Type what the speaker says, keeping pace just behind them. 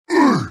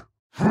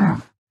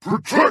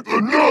Protect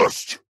the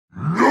nest!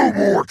 No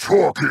more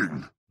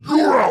talking!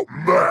 You're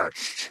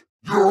outmatched!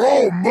 You're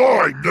all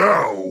mine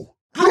now!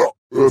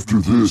 After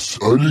this,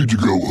 I need to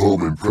go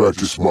home and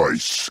practice my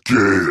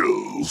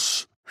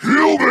scales.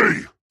 Heal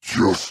me!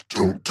 Just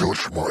don't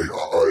touch my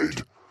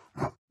hide.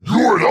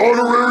 You're an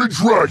honorary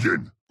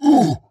dragon!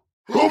 Ooh,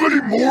 how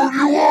many more of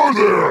you are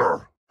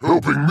there?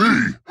 Helping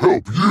me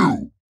help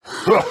you.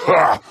 Ha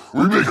ha!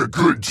 We make a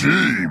good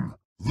team.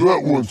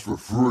 That one's for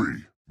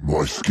free.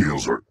 My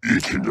scales are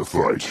itching to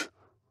fight.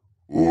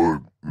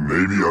 Or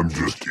maybe I'm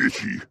just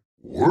itchy.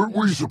 Weren't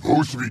we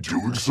supposed to be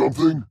doing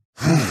something?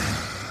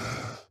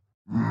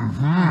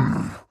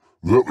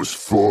 That was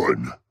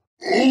fun.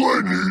 All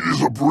I need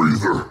is a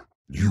breather.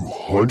 You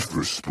hunt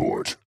for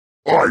sport.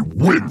 I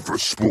win for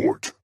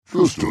sport.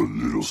 Just a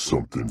little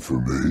something for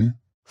me.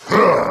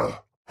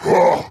 Ha!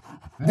 Ha!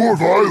 More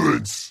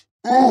violence!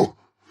 Oh!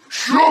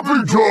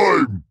 Shopping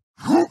time!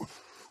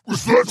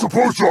 Was that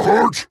supposed to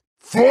hurt?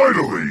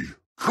 Finally!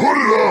 Cut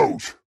it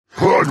out!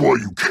 Hide while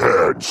you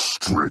can,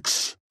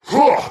 Strix.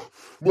 Ha!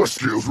 My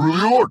scales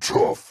really are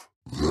tough.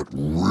 That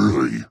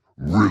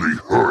really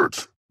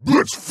hurt.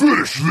 Let's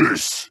finish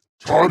this!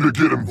 Time to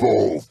get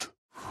involved.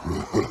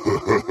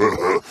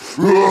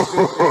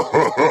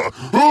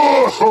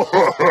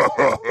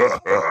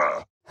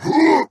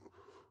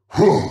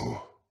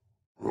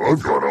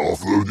 I've got to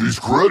offload these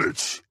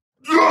credits.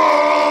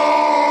 No!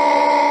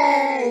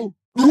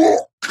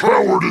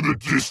 Coward in the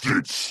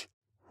distance.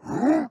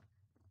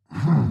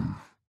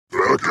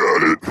 Back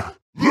at it.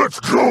 Let's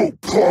go,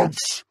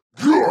 punks.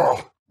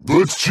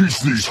 Let's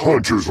teach these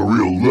hunters a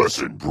real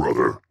lesson,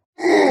 brother.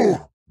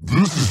 Oh,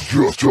 this is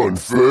just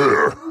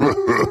unfair.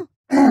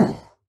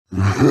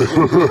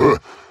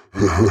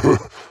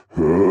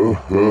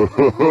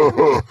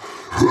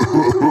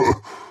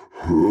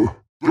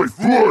 They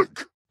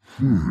flank!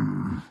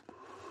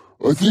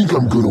 I think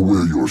I'm gonna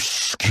wear your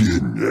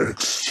skin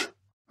next.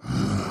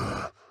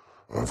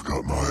 I've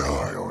got my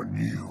eye on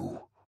you.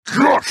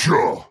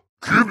 Gotcha!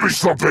 Give me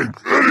something!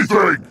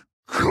 Anything!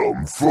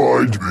 Come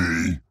find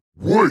me.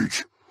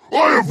 Wait!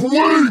 I have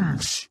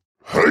wings!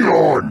 Hang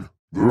on!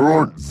 There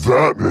aren't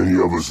that many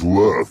of us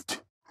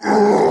left.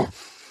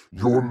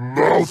 Your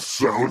mouth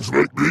sounds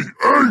make me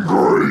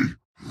angry!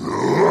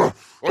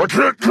 I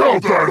can't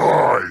count that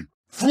high!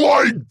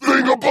 Flying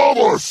thing above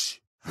us!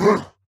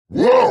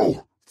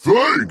 Wow,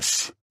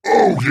 thanks!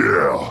 Oh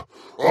yeah,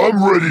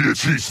 I'm ready to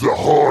teach the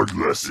hard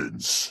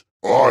lessons.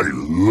 I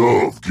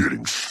love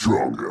getting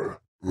stronger.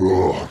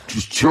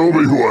 Just tell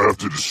me who I have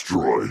to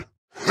destroy.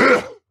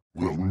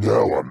 Well,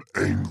 now I'm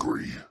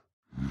angry.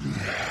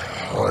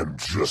 I'm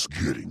just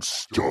getting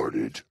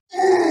started.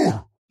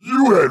 Oh,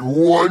 you had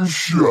one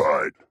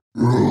shot.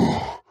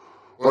 I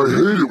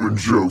hate it when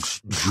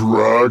jokes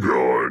drag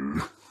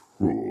on.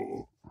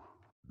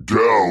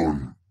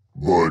 Down,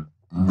 but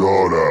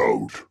not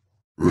out.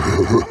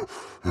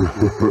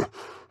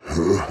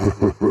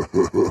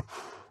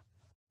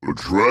 A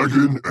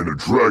dragon and a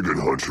dragon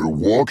hunter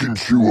walk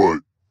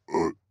into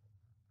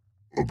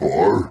a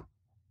bar?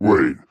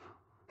 Wait,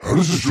 how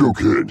does this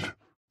joke end?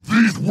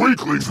 These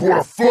weaklings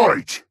want to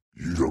fight!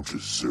 You don't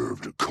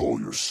deserve to call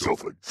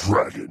yourself a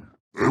dragon.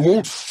 They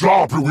won't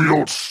stop if we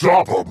don't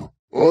stop them.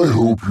 I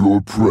hope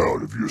you're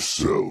proud of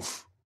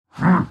yourself.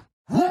 All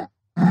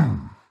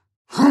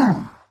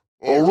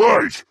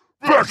right,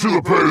 back to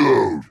the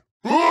payload.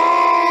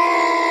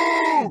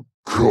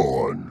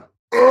 Con.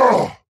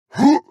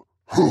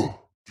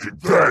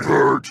 Did that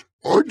hurt?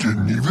 I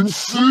didn't even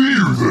see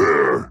you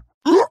there.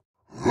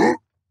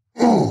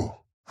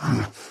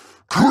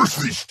 Curse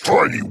these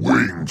tiny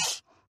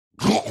wings.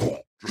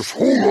 Just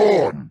hold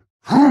on.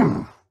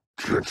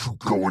 Can't you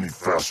go any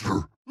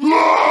faster?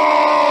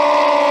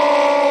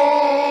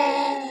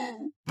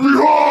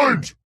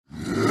 Behind!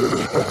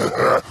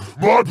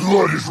 My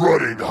blood is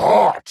running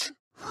hot.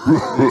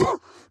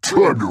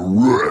 Time to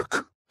wreck.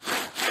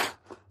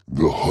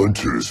 The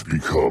hunters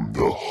become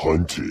the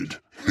hunted.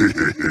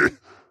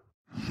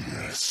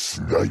 Yes,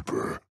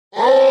 sniper.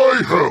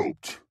 I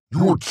helped.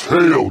 Your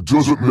tail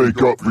doesn't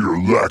make up for your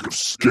lack of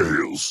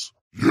scales.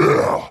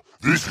 Yeah,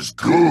 this is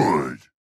good.